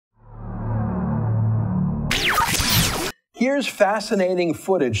Here's fascinating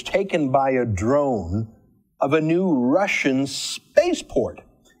footage taken by a drone of a new Russian spaceport.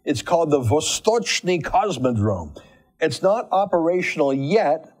 It's called the Vostochny Cosmodrome. It's not operational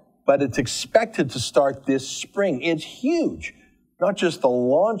yet, but it's expected to start this spring. It's huge. Not just the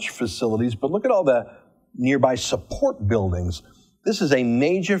launch facilities, but look at all the nearby support buildings. This is a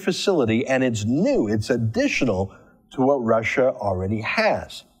major facility, and it's new. It's additional to what Russia already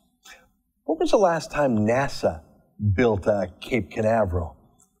has. When was the last time NASA built Cape Canaveral?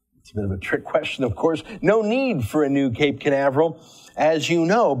 It's a bit of a trick question, of course. No need for a new Cape Canaveral. As you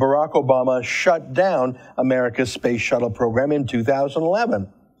know, Barack Obama shut down America's space shuttle program in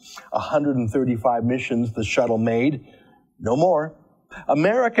 2011. 135 missions the shuttle made. No more.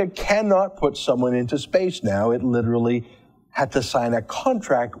 America cannot put someone into space now. It literally had to sign a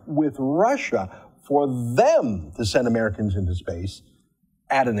contract with Russia for them to send Americans into space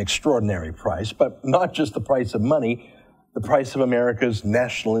at an extraordinary price, but not just the price of money, the price of America's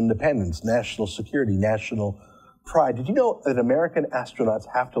national independence, national security, national pride. Did you know that American astronauts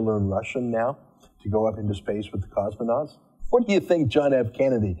have to learn Russian now to go up into space with the cosmonauts? What do you think John F.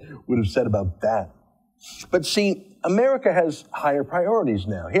 Kennedy would have said about that? But see, America has higher priorities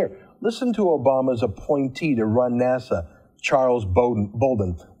now. Here, listen to Obama's appointee to run NASA, Charles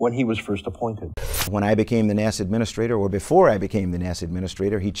Bolden, when he was first appointed. When I became the NASA administrator, or before I became the NASA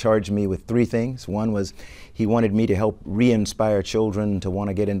administrator, he charged me with three things. One was he wanted me to help re-inspire children to want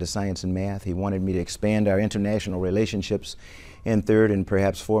to get into science and math. He wanted me to expand our international relationships. And third, and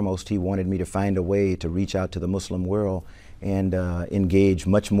perhaps foremost, he wanted me to find a way to reach out to the Muslim world and engage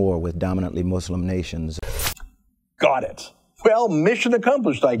much more with dominantly Muslim nations. Got it. Well, mission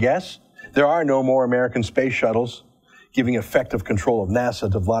accomplished, I guess. There are no more American space shuttles, giving effective control of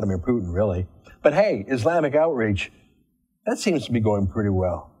NASA to Vladimir Putin, really. But hey, Islamic outreach, that seems to be going pretty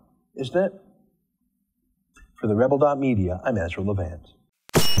well, isn't it? For the Rebel.media, I'm Ezra Levant.